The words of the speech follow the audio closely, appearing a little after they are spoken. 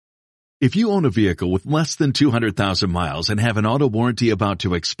If you own a vehicle with less than 200,000 miles and have an auto warranty about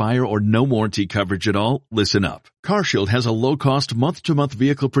to expire or no warranty coverage at all, listen up. CarShield has a low-cost month-to-month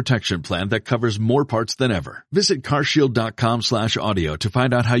vehicle protection plan that covers more parts than ever. Visit carshield.com/audio to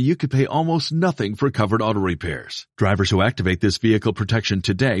find out how you could pay almost nothing for covered auto repairs. Drivers who activate this vehicle protection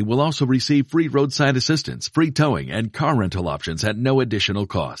today will also receive free roadside assistance, free towing, and car rental options at no additional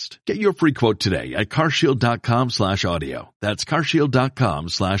cost. Get your free quote today at carshield.com/audio. That's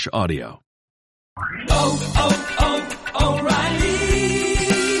carshield.com/audio. O'Reilly.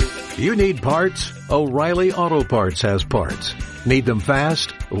 You need parts? O'Reilly Auto Parts has parts. Need them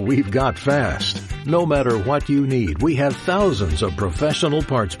fast? We've got fast. No matter what you need, we have thousands of professional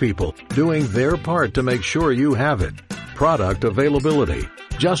parts people doing their part to make sure you have it. Product availability.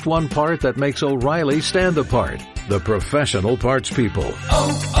 Just one part that makes O'Reilly stand apart. The professional parts people.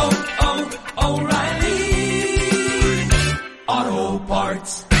 O'Reilly Auto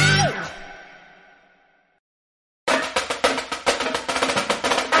Parts.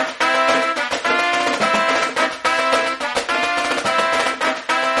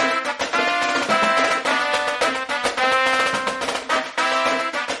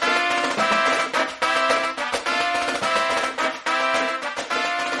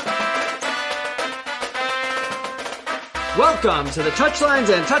 Welcome to the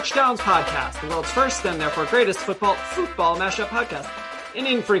Touchlines and Touchdowns podcast, the world's first and therefore greatest football mashup podcast. An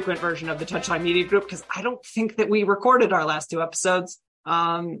infrequent version of the Touchline Media Group because I don't think that we recorded our last two episodes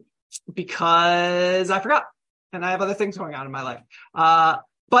because I forgot and I have other things going on in my life.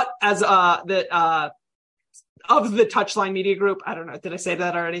 But as of the Touchline Media Group, I don't know, did I say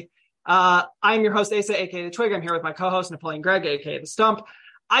that already? I'm your host, Asa, aka The Twig. I'm here with my co-host, Napoleon Gregg, aka The Stump.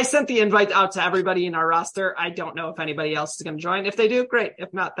 I sent the invite out to everybody in our roster. I don't know if anybody else is going to join. If they do, great.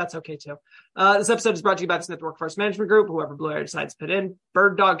 If not, that's okay too. This episode is brought to you by the Smith Workforce Management Group, whoever Blue Air decides to put in.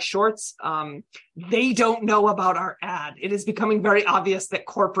 Bird Dog Shorts. They don't know about our ad. It is becoming very obvious that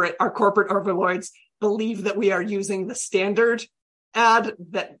our corporate overlords believe that we are using the standard ad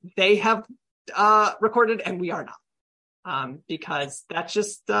that they have recorded, and we are not. Because that's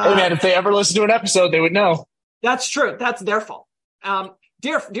just... hey man, if they ever listen to an episode, they would know. That's true. That's their fault.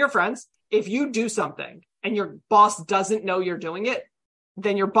 Dear friends, if you do something and your boss doesn't know you're doing it,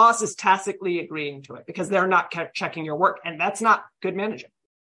 then your boss is tacitly agreeing to it because they're not checking your work, and that's not good managing.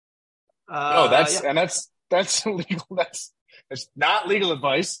 That's illegal. That's not legal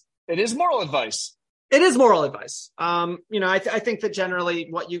advice. It is moral advice. It is moral advice. I think that generally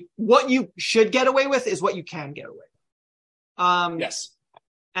what you should get away with is what you can get away with. Yes,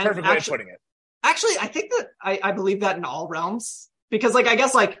 perfect way of putting it. Actually, I think that I believe that in all realms. Because I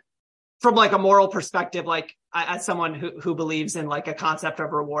guess from a moral perspective, as someone who believes in a concept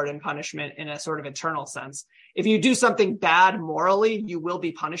of reward and punishment in a sort of internal sense, if you do something bad morally, you will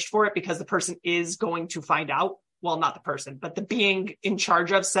be punished for it because the person is going to find out. Well, not the person, but the being in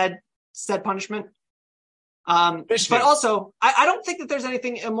charge of said punishment. But also, I don't think that there's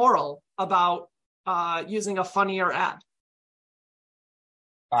anything immoral about using a funnier ad.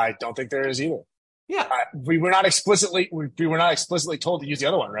 I don't think there is either. Yeah, we were not explicitly told to use the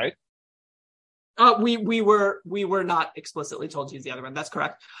other one, right? We were not explicitly told to use the other one. That's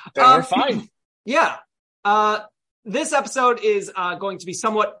correct. Then we're fine. Yeah. This episode is going to be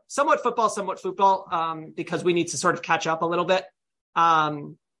somewhat football, because we need to sort of catch up a little bit,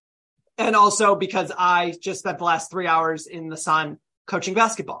 and also because I just spent the last 3 hours in the sun coaching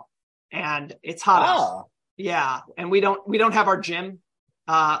basketball, and it's hot out. Yeah, and we don't have our gym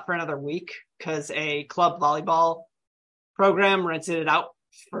for another week because a club volleyball program rented it out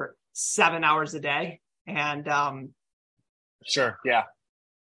for 7 hours a day. And sure. Yeah.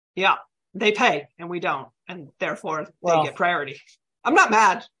 They pay and we don't. And therefore they get priority. I'm not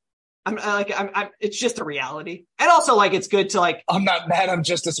mad. I'm it's just a reality. And also it's good to I'm not mad. I'm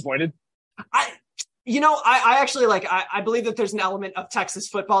just disappointed. I actually I believe that there's an element of Texas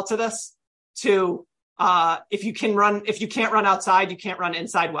football to this too. If you can't run outside, you can't run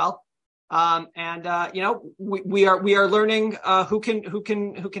inside well. We are learning who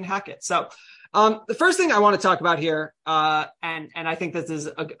can hack it. So the first thing I want to talk about here, and I think this is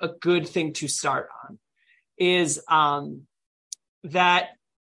a good thing to start on, is that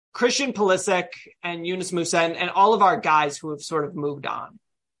Christian Pulisic and Yunus Musa and all of our guys who have sort of moved on.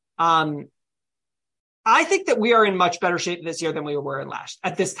 I think that we are in much better shape this year than we were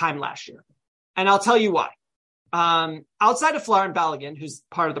at this time last year. And I'll tell you why. Outside of Florent Balogun, who's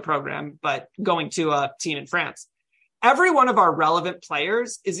part of the program, but going to a team in France, every one of our relevant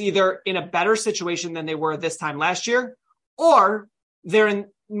players is either in a better situation than they were this time last year, or they're in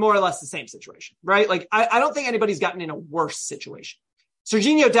more or less the same situation, right? I don't think anybody's gotten in a worse situation.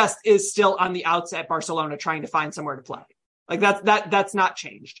 Serginho Dest is still on the outs at Barcelona trying to find somewhere to play. Like that's not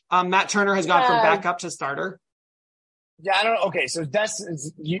changed. Matt Turner has gone from backup to starter. Yeah, I don't know. Okay, so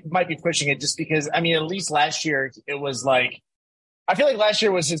you might be pushing it just because, I mean, at least last year it was like, I feel like last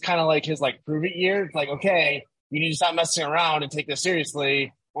year was his kind of like his like prove it year. It's like, okay, you need to stop messing around and take this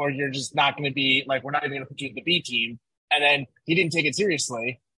seriously, or you're just not going to be like, we're not even going to put you in the B team. And then he didn't take it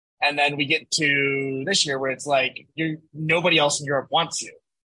seriously. And then we get to this year where it's like nobody else in Europe wants you.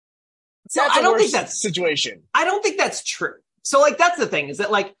 So I don't think that's situation. I don't think that's true. So like, that's the thing is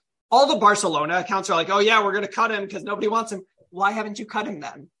that like all the Barcelona accounts are like, oh yeah, we're going to cut him because nobody wants him. Why haven't you cut him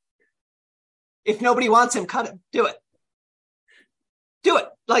then? If nobody wants him, cut him. Do it. Do it.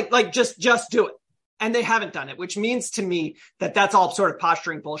 Like just do it. And they haven't done it, which means to me that that's all sort of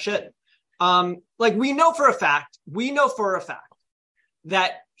posturing bullshit. Like we know for a fact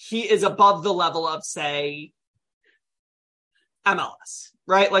that he is above the level of, say, MLS,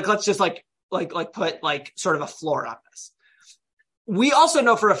 right? Like, let's just like put like sort of a floor on this. We also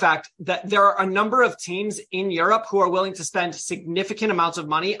know for a fact that there are a number of teams in Europe who are willing to spend significant amounts of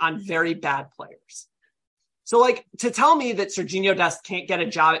money on very bad players. So like to tell me that Serginho Dest can't get a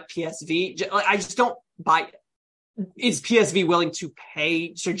job at PSV, I just don't buy it. Is PSV willing to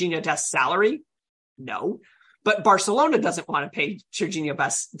pay Serginho Dest's salary? No. But Barcelona doesn't want to pay Serginho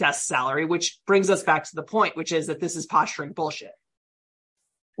Dest's salary, which brings us back to the point, which is that this is posturing bullshit.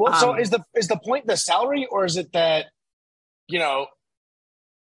 Well, so is the point the salary, or is it that,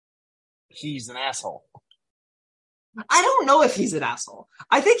 he's an asshole? I don't know if he's an asshole.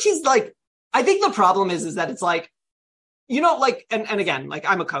 I think the problem is that it's like, and again, like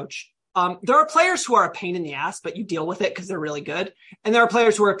I'm a coach. There are players who are a pain in the ass, but you deal with it because they're really good. And there are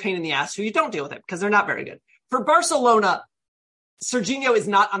players who are a pain in the ass who you don't deal with it because they're not very good. For Barcelona, Serginho is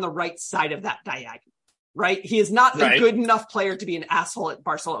not on the right side of that diagonal, right? He is not a good enough player to be an asshole at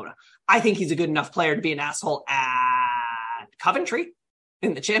Barcelona. I think he's a good enough player to be an asshole at Coventry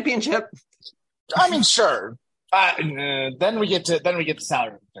in the championship. I mean, sure. Then we get to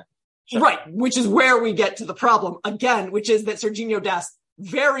salary. Sure. Right, which is where we get to the problem again, which is that Serginho Dest,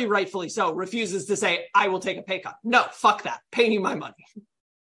 very rightfully so, refuses to say, I will take a pay cut. No, fuck that. Pay me my money.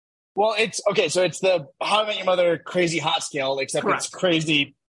 Well, it's okay. So it's the How I Met Your Mother crazy hot scale, except Correct. It's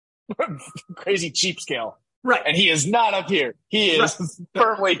crazy, crazy cheap scale. Right. And he is not up here. He is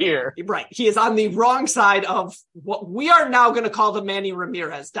firmly here. Right. He is on the wrong side of what we are now going to call the Manny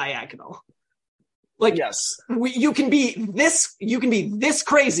Ramirez diagonal. Like, yes, you can be this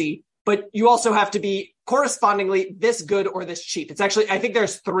crazy, but you also have to be correspondingly this good or this cheap. It's actually, I think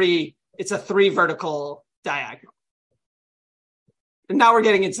it's a 3 vertical diagonal. And now we're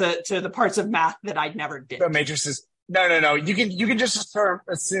getting into the parts of math that I never did. The matrices. No. You can just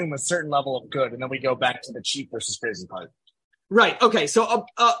assume a certain level of good, and then we go back to the cheap versus crazy part. Right. Okay. So,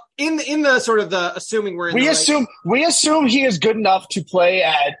 in the sort of the assuming we're in, we assume he is good enough to play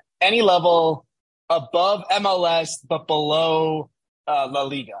at any level above MLS but below La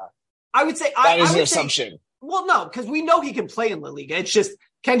Liga. I would say that is an assumption. Well, no, because we know he can play in La Liga. It's just,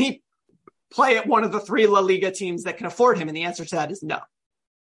 can he play at one of the 3 La Liga teams that can afford him? And the answer to that is no.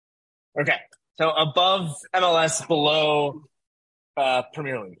 Okay. So above MLS, below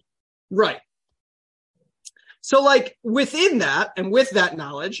Premier League. Right. So like within that and with that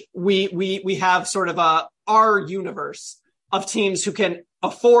knowledge, we have sort of our universe of teams who can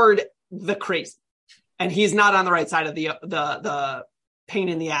afford the crazy. And he's not on the right side of the pain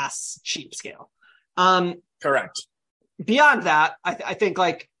in the ass cheap scale. Correct. Beyond that, I think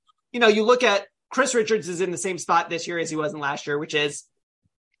like, you look at Chris Richards is in the same spot this year as he was in last year, which is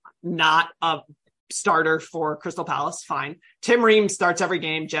not a starter for Crystal Palace. Fine. Tim Ream starts every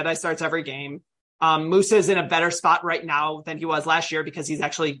game. Jedi starts every game. Musa is in a better spot right now than he was last year because he's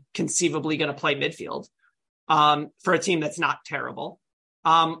actually conceivably going to play midfield for a team that's not terrible.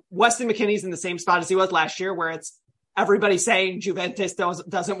 Weston McKennie's in the same spot as he was last year, where it's everybody saying Juventus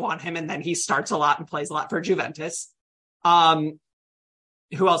doesn't want him, and then he starts a lot and plays a lot for Juventus.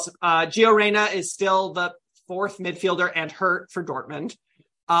 Who else? Gio Reyna is still the 4th midfielder and hurt for Dortmund.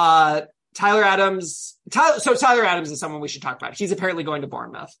 Tyler Adams is someone we should talk about. He's apparently going to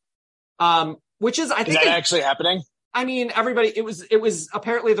Bournemouth. Which is, I think, is that actually happening? I mean, everybody, it was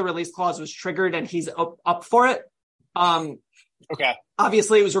apparently the release clause was triggered and he's up for it. Okay.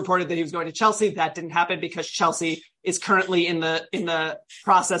 Obviously it was reported that he was going to Chelsea. That didn't happen because Chelsea is currently in the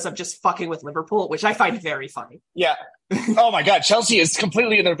process of just fucking with Liverpool, which I find very funny. Yeah. Oh my God. Chelsea is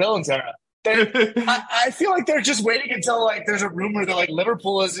completely in their villains era. I feel like they're just waiting until like there's a rumor that like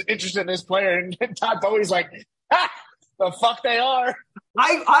Liverpool is interested in this player, and Todd Bowley's like, the fuck they are.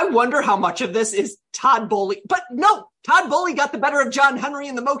 I wonder how much of this is Todd Bowley, but no, Todd Bowley got the better of John Henry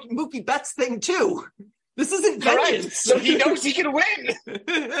in the Mookie Betts thing too. This isn't vengeance. Right. So he knows he can win.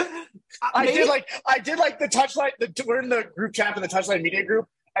 I did like the touchline. We're in the group chat in the touchline media group,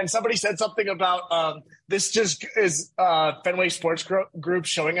 and somebody said something about this just is Fenway Sports Group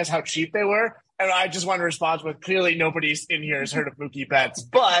showing us how cheap they were. And I just want to respond with, clearly nobody's in here has heard of Mookie Betts,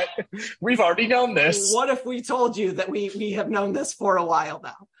 but we've already known this. What if we told you that we have known this for a while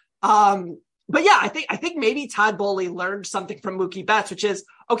now? But yeah, I think maybe Todd Bowley learned something from Mookie Betts, which is,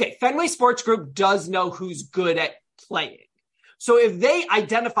 okay, Fenway Sports Group does know who's good at playing. So if they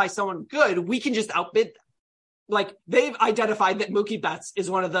identify someone good, we can just outbid them. Like, they've identified that Mookie Betts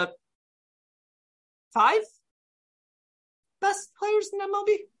is one of the 5 best players in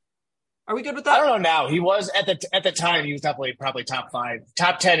MLB. Are we good with that? I don't know now. He was at the time. He was definitely probably top 5,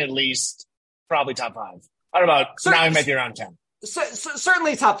 top 10 at least, probably top 5. I don't know. Now he might be around 10.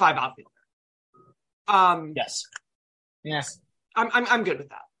 Certainly top 5 outfielder. Yes. I'm good with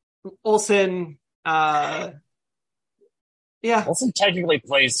that. Olsen. Yeah. Olsen technically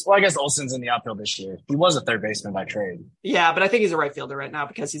plays. Well, I guess Olsen's in the outfield this year. He was a third baseman by trade. Yeah, but I think he's a right fielder right now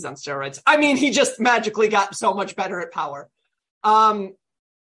because he's on steroids. I mean, he just magically got so much better at power.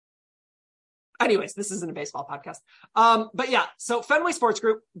 Anyways, this isn't a baseball podcast. But yeah, so Fenway Sports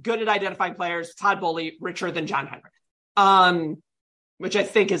Group, good at identifying players. Todd Bowley, richer than John Henry, which I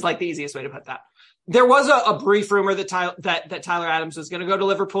think is like the easiest way to put that. There was a brief rumor that Tyler Adams was going to go to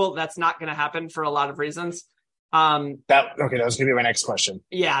Liverpool. That's not going to happen for a lot of reasons. That was going to be my next question.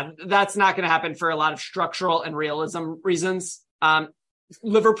 Yeah, that's not going to happen for a lot of structural and realism reasons.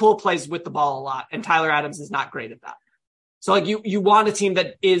 Liverpool plays with the ball a lot, and Tyler Adams is not great at that. So like you want a team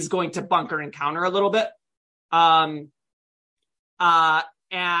that is going to bunker and counter a little bit. And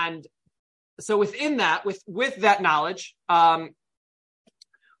so within that, with that knowledge,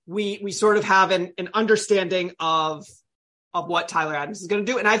 we sort of have an understanding of what Tyler Adams is going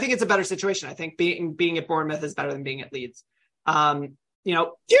to do. And I think it's a better situation. I think being at Bournemouth is better than being at Leeds.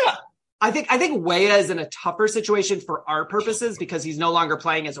 Yeah. I think Weah is in a tougher situation for our purposes because he's no longer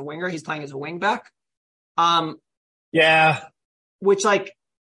playing as a winger. He's playing as a wing back. Yeah. Which, like,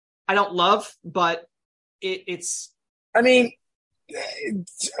 I don't love, but it's... I mean,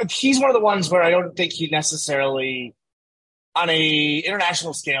 he's one of the ones where I don't think he necessarily, on a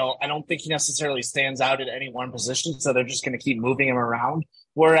international scale, I don't think he necessarily stands out at any one position, so they're just going to keep moving him around.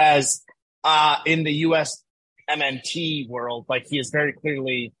 Whereas in the U.S. MNT world, like, he is very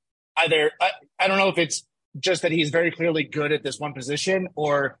clearly either... I don't know if it's just that he's very clearly good at this one position,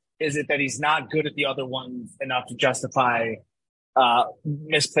 or is it that he's not good at the other ones enough to justify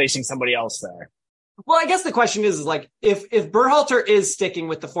misplacing somebody else there? Well, I guess the question is like, if Berhalter is sticking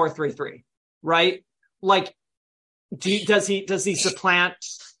with the 4-3-3, right? Like, does he supplant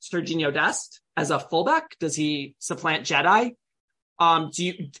Sergiño Dest as a fullback? Does he supplant Jedi?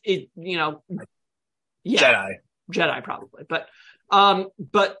 Jedi probably, but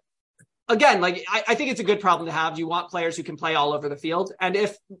again, like, I think it's a good problem to have. You want players who can play all over the field. And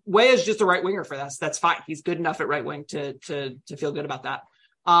if Weah is just a right winger for this, that's fine. He's good enough at right wing to feel good about that.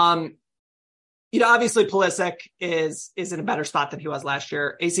 Obviously Pulisic is in a better spot than he was last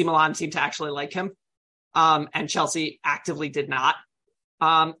year. AC Milan seemed to actually like him. And Chelsea actively did not.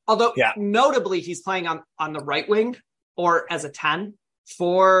 Although notably he's playing on the right wing or as a 10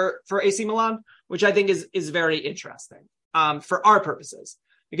 for AC Milan, which I think is very interesting for our purposes.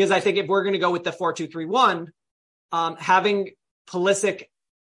 Because I think if we're going to go with the 4-2-3-1, having Pulisic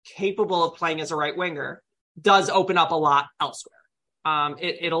capable of playing as a right winger does open up a lot elsewhere.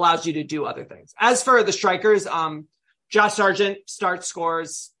 It allows you to do other things. As for the strikers, Josh Sargent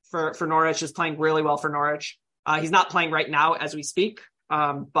scores for Norwich, is playing really well for Norwich. He's not playing right now as we speak.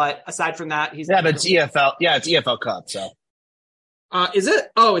 But aside from that, he's... Yeah, but it's EFL. Yeah, it's EFL Cup, so... Is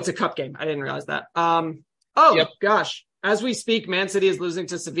it? Oh, it's a cup game. I didn't realize that. Gosh. As we speak, Man City is losing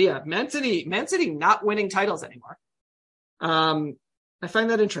to Sevilla. Man City not winning titles anymore. I find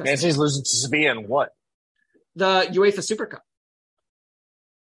that interesting. Man City's losing to Sevilla in what? The UEFA Super Cup.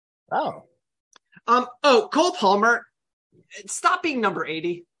 Oh. Cole Palmer, stop being number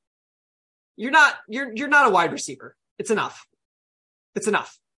 80. You're not a wide receiver. It's enough.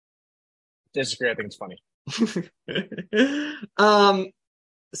 Disagree. I think it's funny.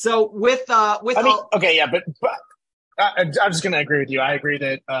 So with but I'm just going to agree with you. I agree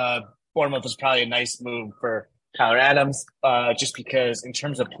that Bournemouth was probably a nice move for Tyler Adams, just because in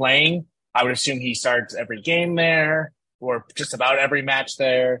terms of playing, I would assume he starts every game there or just about every match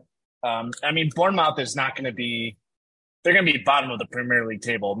there. Bournemouth is not going to be – they're going to be bottom of the Premier League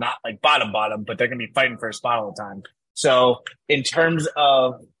table, not like bottom, but they're going to be fighting for a spot all the time. So in terms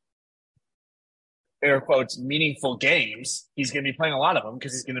of air quotes, meaningful games, he's going to be playing a lot of them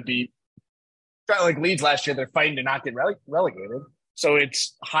because he's going to be kind of like Leeds last year. They're fighting to not get relegated. So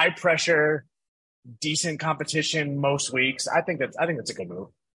it's high pressure, decent competition most weeks. I think that's a good move.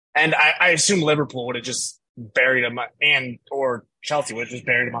 And I assume Liverpool would have just buried him or Chelsea would have just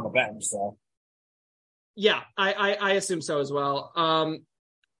buried him on the bench. So yeah, I assume so as well.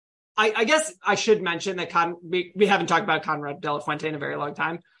 I guess I should mention that we haven't talked about Conrad De La Fuente in a very long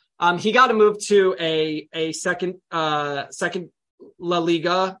time. He got to move to a second La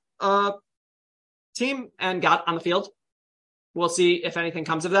Liga team and got on the field. We'll see if anything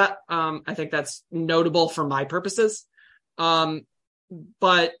comes of that. I think that's notable for my purposes.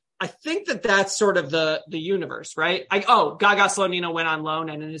 But I think that's sort of the universe, right? Gaga Slonina went on loan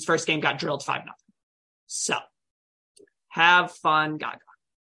and in his first game got drilled 5-0. So have fun, Gaga.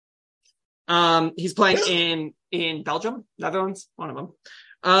 He's playing in Belgium, Netherlands, one of them.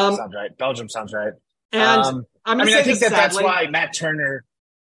 Sounds right. Belgium sounds right. And I think that's why Matt Turner.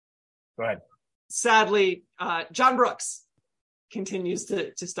 Go ahead. Sadly, John Brooks continues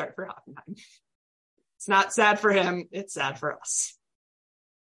to start for Hoffenheim. It's not sad for him. It's sad for us.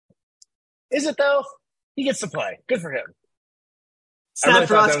 Is it though? He gets to play. Good for him. Sad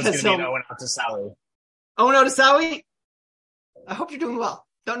for us because he'll Owen out to Sawi. Owen out to Sawi? I hope you're doing well.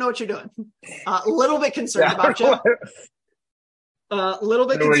 Don't know what you're doing. A little bit concerned about you. A little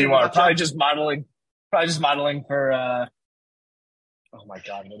bit concerned where you are. about Probably just modeling for oh my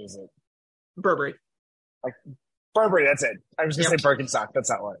God, what is it? Burberry. Burberry, that's it. I was gonna say Birkenstock. That's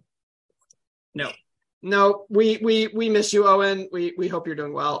not what. No, we miss you, Owen. We hope you're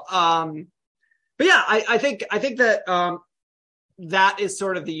doing well. But yeah, I think that that is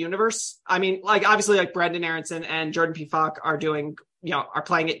sort of the universe. I mean, like obviously like Brendan Aronson and Jordan P. Falk are doing, are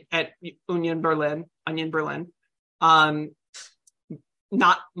playing it at Union Berlin.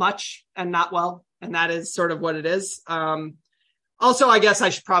 Not much and not well. And that is sort of what it is. Also, I guess I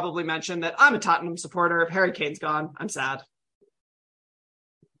should probably mention that I'm a Tottenham supporter. If Harry Kane's gone, I'm sad.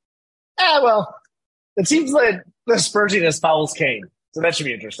 Well, it seems like the Spursiness follows Kane. So that should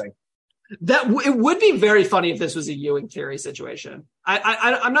be interesting. It would be very funny if this was a Ewing theory situation.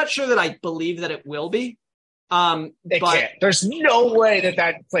 I'm not sure that I believe that it will be. But can't. There's no way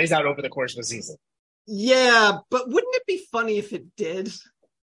that plays out over the course of the season. Yeah, but wouldn't it be funny if it did?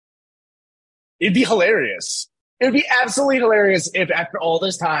 It'd be hilarious. It would be absolutely hilarious if after all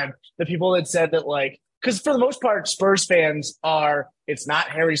this time, the people that said that because for the most part, Spurs fans it's not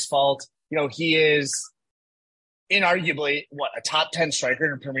Harry's fault. He is inarguably, a top 10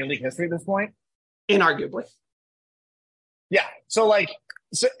 striker in Premier League history at this point? Inarguably. Yeah. So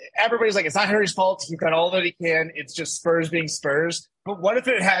everybody's like, it's not Harry's fault. He's got all that he can. It's just Spurs being Spurs. But what if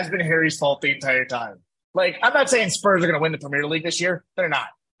it has been Harry's fault the entire time? I'm not saying Spurs are going to win the Premier League this year. They're not.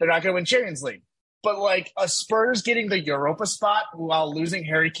 They're not going to win Champions League. But a Spurs getting the Europa spot while losing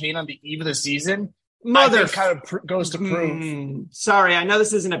Harry Kane on the eve of the season, I think kind of goes to prove. Sorry, I know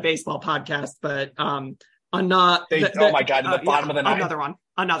this isn't a baseball podcast, but oh my God, in the bottom of the ninth.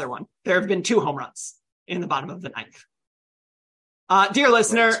 Another one. There have been 2 home runs in the bottom of the ninth. Dear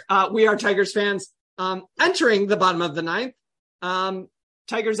listener, we are Tigers fans. Entering the bottom of the ninth,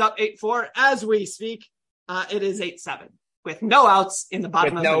 Tigers up 8-4 as we speak. It is 8-7 with no outs in the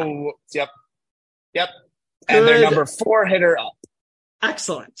bottom of the ninth. Yep. And their number 4 hitter up.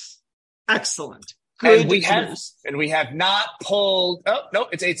 Excellent. And we have not pulled. Oh no,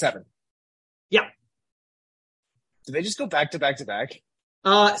 it's 8-7. Yeah. Did they just go back to back to back?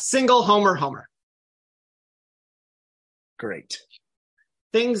 Single homer. Great.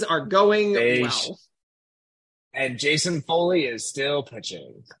 Things are going well. And Jason Foley is still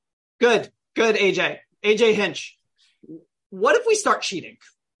pitching. Good, AJ Hinch. What if we start cheating?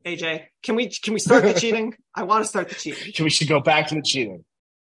 AJ, can we start the cheating? I want to start the cheating. We should go back to the cheating.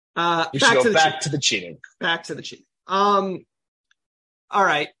 Back to the cheating. All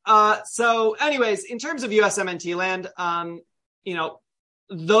right. So anyways, in terms of USMNT land,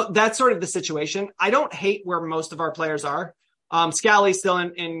 that's sort of the situation. I don't hate where most of our players are. Scally still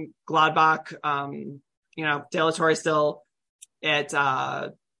in Gladbach. De La Torre still at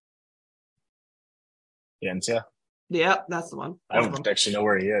Valencia. Yeah, that's the one. I don't actually know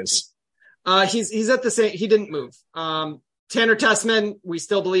where he is. He's at the same. He didn't move. Tanner Tessman, we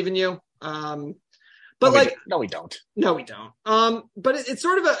still believe in you. But no, we don't. But it's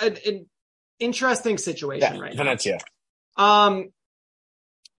sort of an interesting situation right Valencia. now.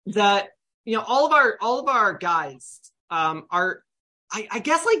 That all of our guys are. I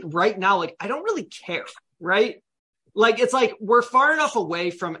guess right now, I don't really care, right? It's we're far enough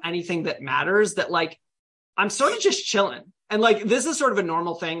away from anything that matters that I'm sort of just chilling. And like, this is sort of a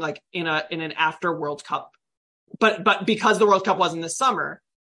normal thing, like in an after World Cup, but because the World Cup wasn't this summer,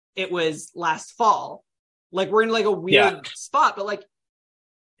 it was last fall. Like, we're in like a weird spot, but like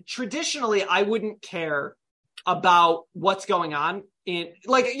traditionally I wouldn't care about what's going on in,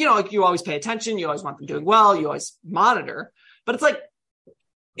 like, you know, like you always pay attention, you always want them doing well, you always monitor, but it's like,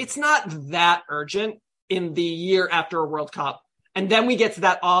 it's not that urgent in the year after a World Cup. And then we get to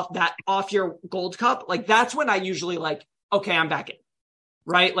that off year Gold Cup. Like, that's when I usually like, okay, I'm back in,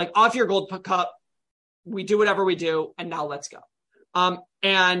 right? Like, off year Gold Cup, we do whatever we do, and now let's go.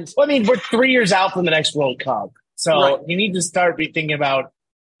 And well, I mean, we're 3 years out from the next World Cup, so you need to start thinking about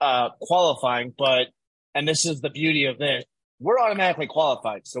qualifying. But, and this is the beauty of this, we're automatically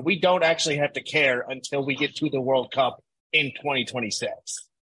qualified, so we don't actually have to care until we get to the World Cup in 2026.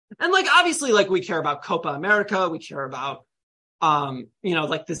 And like, obviously, like, we care about Copa America, we care about you know,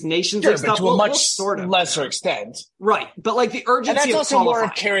 like this Nations League stuff, to a much sort of lesser extent, right? But like the urgency, and that's also of more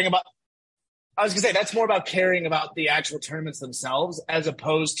of caring about. I was gonna say that's more about caring about the actual tournaments themselves, as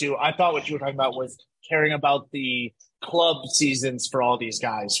opposed to, I thought what you were talking about was caring about the club seasons for all these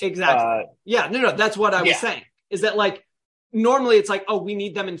guys. Exactly. No, that's what I was saying. Is that like, normally it's like, oh, we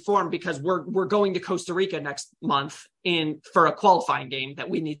need them informed because we're going to Costa Rica next month for a qualifying game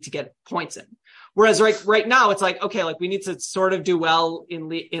that we need to get points in. Whereas right now it's like, okay, like we need to sort of do well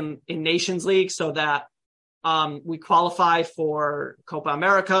in Nations League so that we qualify for Copa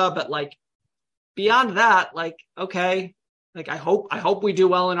America, but like beyond that, like, okay, like I hope we do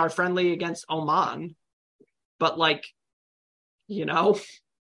well in our friendly against Oman, but like, you know,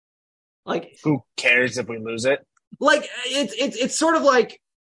 like, who cares if we lose it? Like, it's sort of like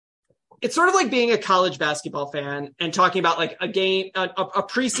being a college basketball fan and talking about like a game, a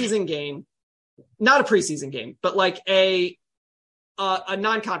preseason game. Not a preseason game, but like a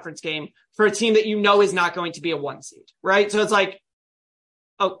non-conference game for a team that you know is not going to be a 1 seed, right? So it's like,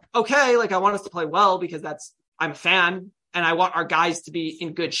 oh, okay, like I want us to play well because I'm a fan and I want our guys to be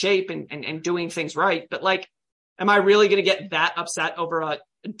in good shape and doing things right. But like, am I really going to get that upset over a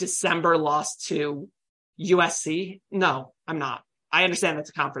December loss to USC? No, I'm not. I understand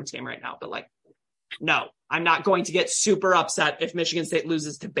that's a conference game right now, but like, no, I'm not going to get super upset if Michigan State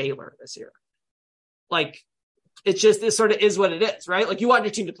loses to Baylor this year. Like, it's just, this sort of is what it is, right? Like, you want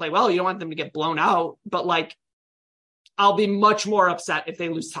your team to play well. You don't want them to get blown out, but like, I'll be much more upset if they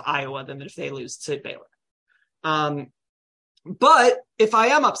lose to Iowa than if they lose to Baylor. But if I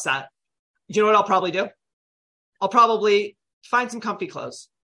am upset, you know what I'll probably do? I'll probably find some comfy clothes,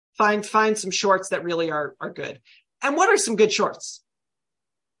 find some shorts that really are good. And what are some good shorts?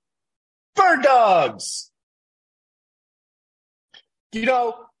 Bird dogs. You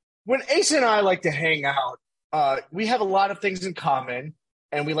know, when Asa and I like to hang out, we have a lot of things in common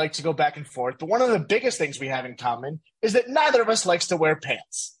and we like to go back and forth. But one of the biggest things we have in common is that neither of us likes to wear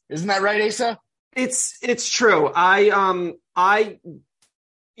pants. Isn't that right, Asa? It's true. I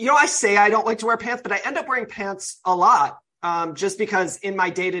say I don't like to wear pants, but I end up wearing pants a lot. Just because in my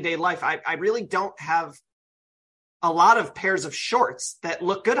day-to-day life, I really don't have a lot of pairs of shorts that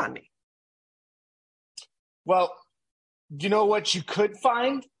look good on me. Well, you know what you could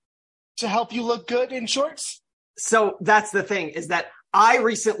find to help you look good in shorts? So that's the thing, is that I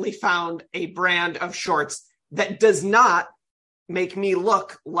recently found a brand of shorts that does not make me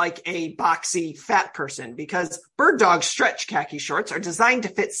look like a boxy fat person, because Bird Dog stretch khaki shorts are designed to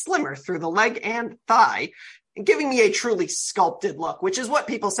fit slimmer through the leg and thigh, giving me a truly sculpted look, which is what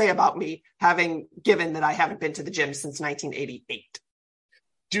people say about me, given that I haven't been to the gym since 1988.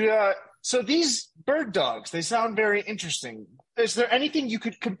 So these Bird Dogs, they sound very interesting. Is there anything you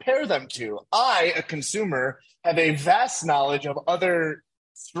could compare them to? I, a consumer, have a vast knowledge of other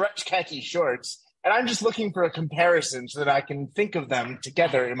stretch khaki shorts, and I'm just looking for a comparison so that I can think of them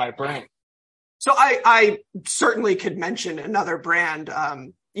together in my brain. So I certainly could mention another brand.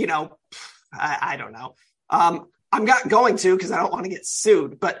 I don't know. I'm not going to, because I don't want to get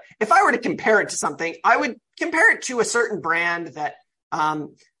sued. But if I were to compare it to something, I would compare it to a certain brand that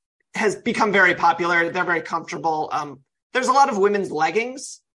has become very popular. They're very comfortable. There's a lot of women's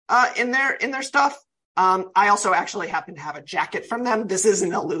leggings in their stuff. I also actually happen to have a jacket from them. This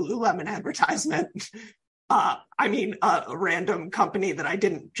isn't a Lululemon advertisement. A random company that I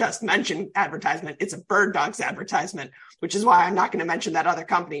didn't just mention advertisement. It's a Bird Dogs advertisement, which is why I'm not going to mention that other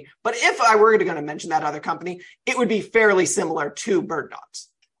company. But if I were going to mention that other company, it would be fairly similar to Bird Dogs.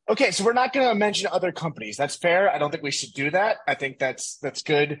 Okay, so we're not going to mention other companies. That's fair. I don't think we should do that. I think that's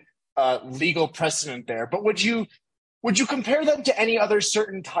good legal precedent there. But would you compare them to any other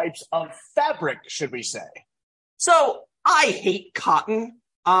certain types of fabric, should we say? So I hate cotton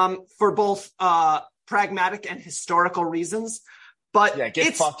for both pragmatic and historical reasons. But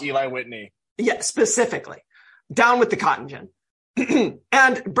get fucked Eli Whitney. Yeah, specifically. Down with the cotton gin.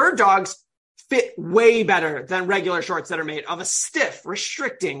 And bird dogs fit way better than regular shorts that are made of a stiff,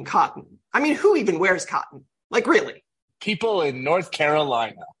 restricting cotton. I mean, who even wears cotton? Like, really? People in North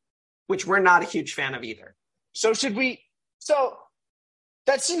Carolina. Which we're not a huge fan of either. So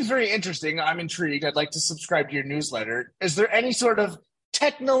that seems very interesting. I'm intrigued. I'd like to subscribe to your newsletter. Is there any sort of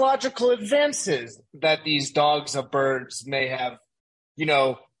technological advances that these dogs of birds may have,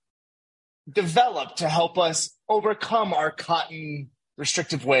 developed to help us overcome our cotton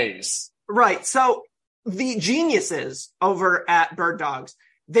restrictive ways? Right. So the geniuses over at Bird Dogs,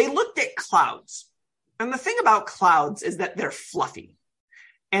 they looked at clouds. And the thing about clouds is that they're fluffy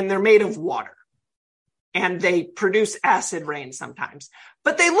and they're made of water and they produce acid rain sometimes.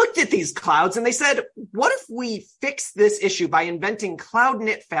 But they looked at these clouds and they said, what if we fix this issue by inventing cloud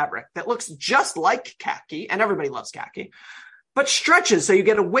knit fabric that looks just like khaki, and everybody loves khaki, but stretches so you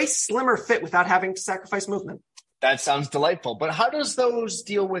get a way slimmer fit without having to sacrifice movement? That sounds delightful. But how does those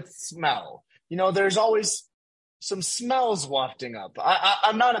deal with smell? There's always some smells wafting up.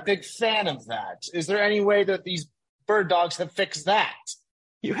 I'm not a big fan of that. Is there any way that these bird dogs have fixed that?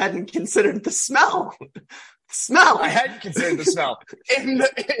 You hadn't considered the smell. I hadn't considered the smell. In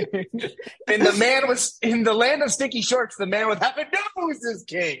the land of sticky shorts, the man with half a nose is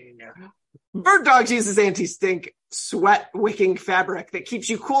king. Bird Dogs uses anti-stink sweat wicking fabric that keeps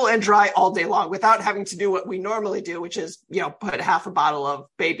you cool and dry all day long without having to do what we normally do, which is, put half a bottle of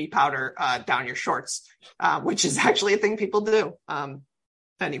baby powder down your shorts, which is actually a thing people do.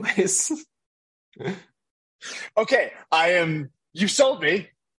 Anyways. Okay. You sold me.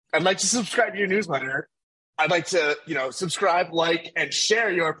 I'd like to subscribe to your newsletter. I'd like to, subscribe, like, and share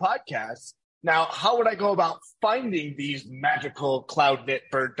your podcast. Now, how would I go about finding these magical cloud knit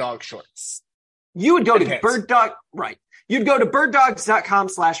bird dog shorts? You would go to You'd go to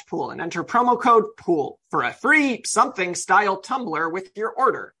birddogs.com/pool and enter promo code POOL for a free something style tumbler with your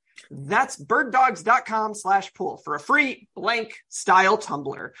order. That's birddogs.com/pool for a free blank style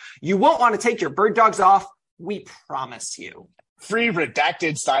tumbler. You won't want to take your bird dogs off. We promise you. Free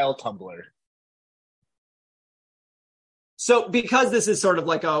redacted style tumbler. So because this is sort of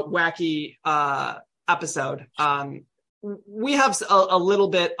like a wacky episode, we have a little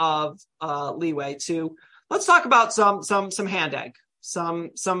bit of leeway to let's talk about some hand egg, some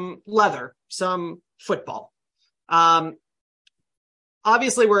leather, some football.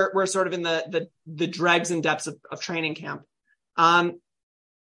 Obviously, we're sort of in the dregs and depths of training camp.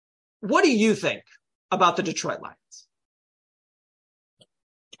 What do you think about the Detroit Lions?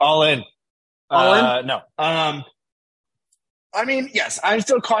 All in. All in? No. I mean, yes, I'm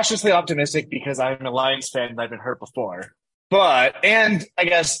still cautiously optimistic because I'm a Lions fan and I've been hurt before. And I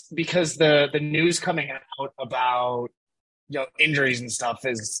guess because the news coming out about, injuries and stuff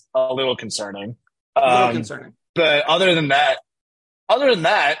is a little concerning. But other than that,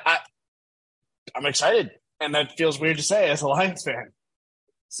 I'm excited. And that feels weird to say as a Lions fan.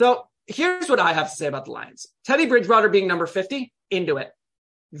 So here's what I have to say about the Lions. Teddy Bridgewater being number 50, into it.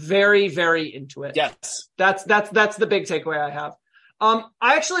 Very, very into it. Yes. That's the big takeaway I have. I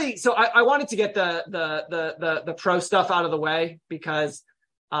wanted to get the pro stuff out of the way because,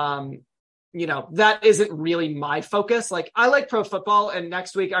 that isn't really my focus. Like, I like pro football, and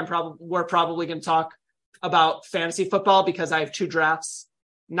next week we're probably going to talk about fantasy football because I have 2 drafts,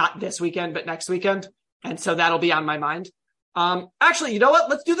 not this weekend, but next weekend. And so that'll be on my mind. Actually, you know what?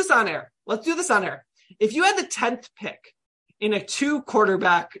 Let's do this on air. If you had the 10th pick in a 2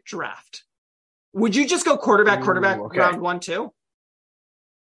 quarterback draft, would you just go quarterback, okay. round 1, 2?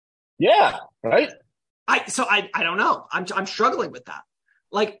 Yeah, right. I don't know. I'm struggling with that.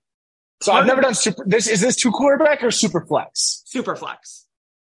 Like, so I've never done is this 2 quarterback or super flex? Super flex.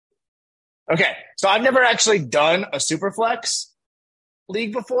 Okay. So I've never actually done a super flex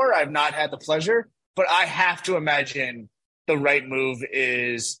league before. I've not had the pleasure, but I have to imagine the right move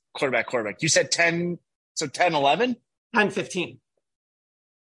is quarterback. You said 10, so 10, 11? 10, 15.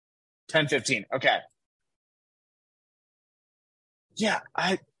 10, 15. Okay. Yeah.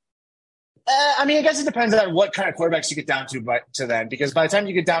 I guess it depends on what kind of quarterbacks you get down to then, because by the time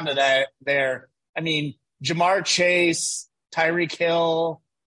you get down to that there, Jamar Chase, Tyreek Hill,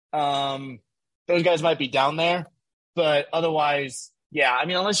 those guys might be down there, but otherwise, yeah.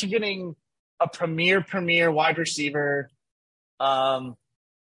 Unless you're getting a premier wide receiver,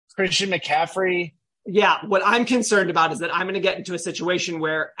 Christian McCaffrey. Yeah, what I'm concerned about is that I'm going to get into a situation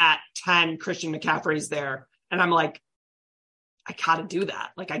where at 10, Christian McCaffrey's there, and I'm like, I got to do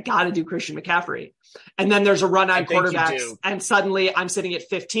that. Like, I got to do Christian McCaffrey. And then there's a run on quarterbacks, and suddenly I'm sitting at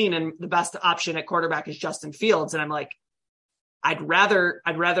 15 and the best option at quarterback is Justin Fields. And I'm like, I'd rather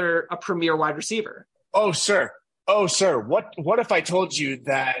a premier wide receiver. Oh, sir. What if I told you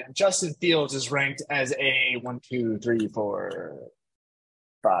that Justin Fields is ranked as a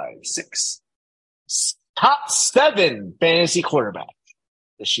top 7 fantasy quarterback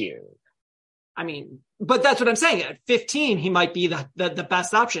this year? I mean, but that's what I'm saying. At 15, he might be the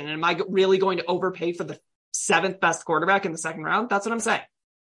best option. And am I really going to overpay for the 7th best quarterback in the second round? That's what I'm saying.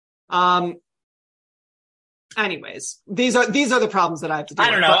 Anyways, these are the problems that I have to deal with.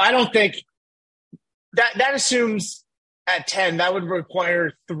 I don't know. I don't think that assumes at 10, that would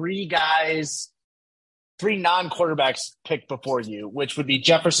require 3 non-quarterbacks picked before you, which would be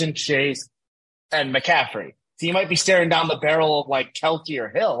Jefferson, Chase, and McCaffrey. So you might be staring down the barrel of like Kelce or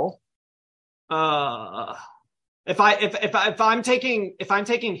Hill. If I'm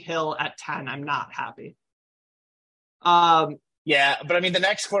taking Hill at 10, I'm not happy. Yeah, but I mean the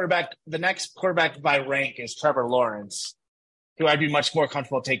next quarterback by rank is Trevor Lawrence, who I'd be much more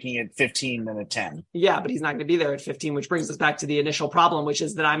comfortable taking at 15 than at 10. Yeah, but he's not going to be there at 15, which brings us back to the initial problem, which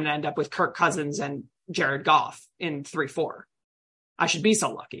is that I'm going to end up with Kirk Cousins and Jared Goff in 3-4. I should be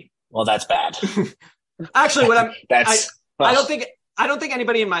so lucky. Well, that's bad. Actually, I don't think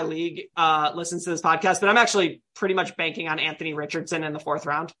anybody in my league listens to this podcast, but I'm actually pretty much banking on Anthony Richardson in the 4th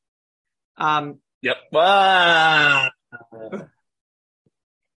round. Yep.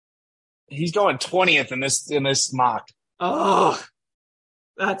 He's going 20th in this mock. Oh,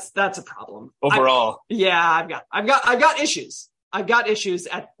 that's a problem overall. I've got issues. I've got issues.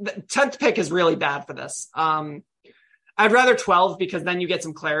 At the 10th pick is really bad for this. I'd rather 12 because then you get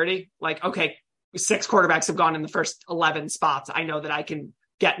some clarity. Like, okay, 6 quarterbacks have gone in the first 11 spots. I know that I can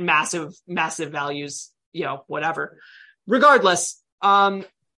get massive values, whatever. Regardless, so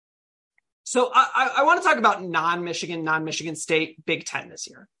I want to talk about non-Michigan State Big Ten this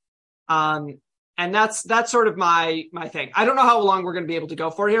year. And that's sort of my thing. I don't know how long we're going to be able to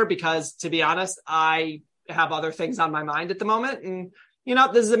go for here because, to be honest, I have other things on my mind at the moment. And,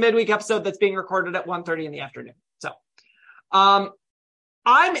 this is a midweek episode that's being recorded at 1:30 in the afternoon. So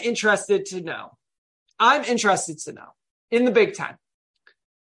I'm interested to know in the Big Ten,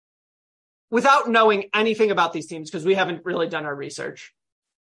 without knowing anything about these teams, because we haven't really done our research,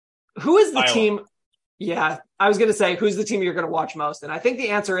 who is the Iowa. team? Yeah, I was going to say, who's the team you're going to watch most? And I think the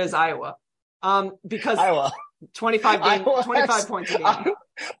answer is Iowa. Because Iowa. 25 points a game.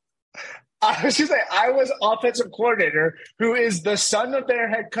 I was going to say, Iowa's offensive coordinator, who is the son of their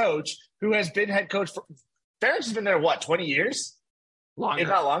head coach, who has been head coach for – Ferentz has been there, 20 years? Longer. If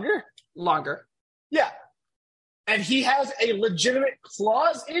not longer? Longer. Yeah. And he has a legitimate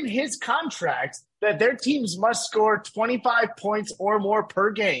clause in his contract that their teams must score 25 points or more per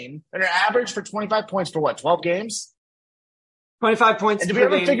game, and an average for 25 points for 12 games? 25 points and per game.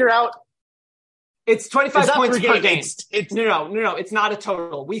 Did we ever figure out? It's 25 points per game. It's No. It's not a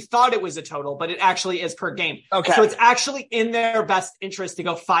total. We thought it was a total, but it actually is per game. Okay. So it's actually in their best interest to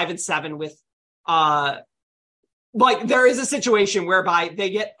go 5-7 with, there is a situation whereby they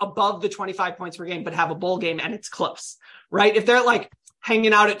get above the 25 points per game, but have a bowl game and it's close, right? If they're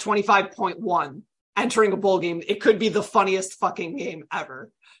hanging out at 25.1, entering a bowl game, it could be the funniest fucking game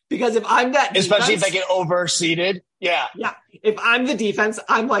ever. Because if I'm that defense, especially if they get overseeded. Yeah. Yeah. If I'm the defense,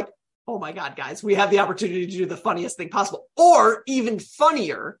 I'm like, oh my God, guys, we have the opportunity to do the funniest thing possible. Or even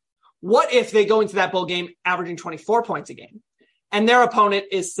funnier, what if they go into that bowl game averaging 24 points a game and their opponent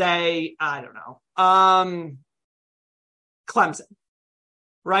is, say, I don't know, Clemson,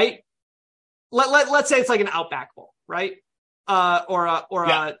 right? Let's say it's like an Outback Bowl, right? Or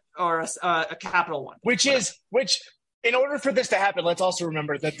a Capital One. Which in order for this to happen, let's also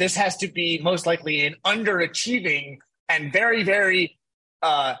remember that this has to be most likely an underachieving and very, very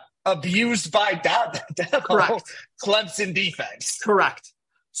abused by Correct. Clemson defense. Correct.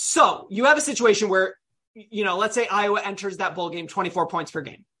 So you have a situation where, let's say Iowa enters that bowl game 24 points per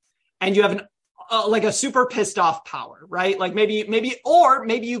game, and you have a super pissed off power, right? Like maybe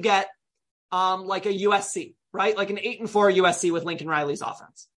you get like a USC, right? Like an 8-4 USC with Lincoln Riley's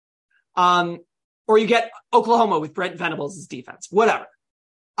offense. Or you get Oklahoma with Brent Venables' defense, whatever.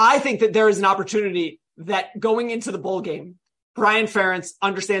 I think that there is an opportunity that going into the bowl game, Brian Ferentz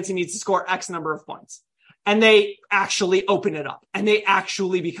understands he needs to score X number of points. And they actually open it up and they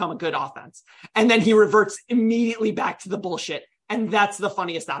actually become a good offense. And then he reverts immediately back to the bullshit. And that's the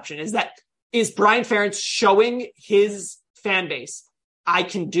funniest option is Brian Ferentz showing his fan base, I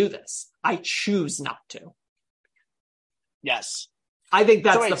can do this. I choose not to. Yes. I think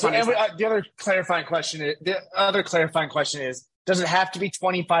that's the funniest. The other clarifying question is Does it have to be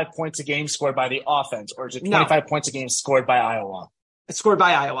 25 points a game scored by the offense, or is it 25 points a game scored by Iowa? It's scored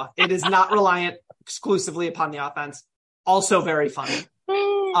by Iowa. It is not reliant exclusively upon the offense. Also very funny.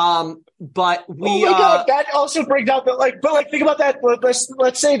 But we, oh my God, that also brings out the, think about that.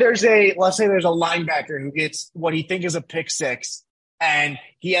 Let's say there's a linebacker who gets what he thinks is a pick six, and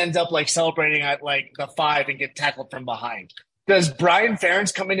he ends up celebrating at the 5 and get tackled from behind. Does Brian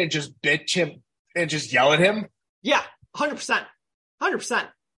Ferentz come in and just bitch him and just yell at him? Yeah, 100%.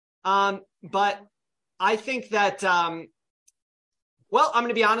 100%. But I think that, I'm going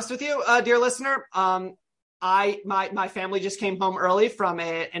to be honest with you, dear listener. My family just came home early from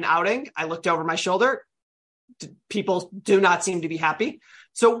an outing. I looked over my shoulder. People do not seem to be happy.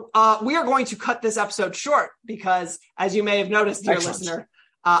 So we are going to cut this episode short because, as you may have noticed, dear listener,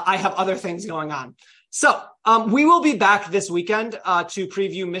 I have other things going on. So we will be back this weekend to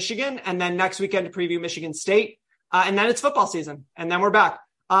preview Michigan, and then next weekend to preview Michigan State. And then it's football season, and then we're back.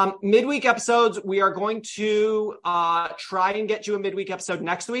 Midweek episodes, we are going to try and get you a midweek episode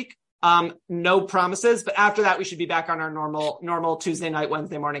next week. No promises, but after that, we should be back on our normal Tuesday night,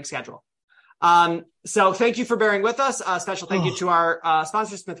 Wednesday morning schedule. So thank you for bearing with us. Special thank you to our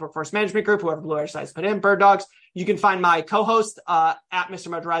sponsor, Smith Workforce Management Group, whoever Blue Air Size put in, Bird Dogs. You can find my co-host at Mr.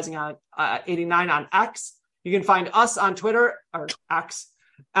 Motorizing on 89 on X. You can find us on Twitter or X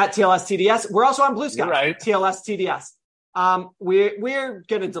at TLS-TDS. We're also on Blue Sky, right. TLS-TDS. We're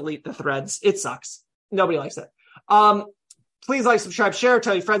going to delete the threads. It sucks. Nobody likes it. Please like, subscribe, share,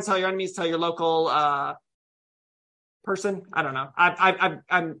 tell your friends, tell your enemies, tell your local person. I don't know.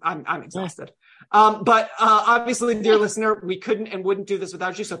 I'm exhausted. But obviously, dear listener, we couldn't and wouldn't do this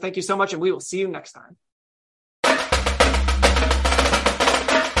without you. So thank you so much, and we will see you next time.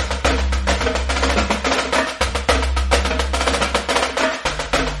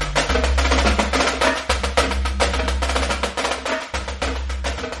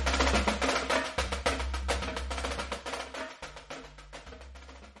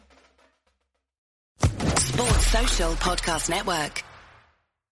 Social Podcast Network.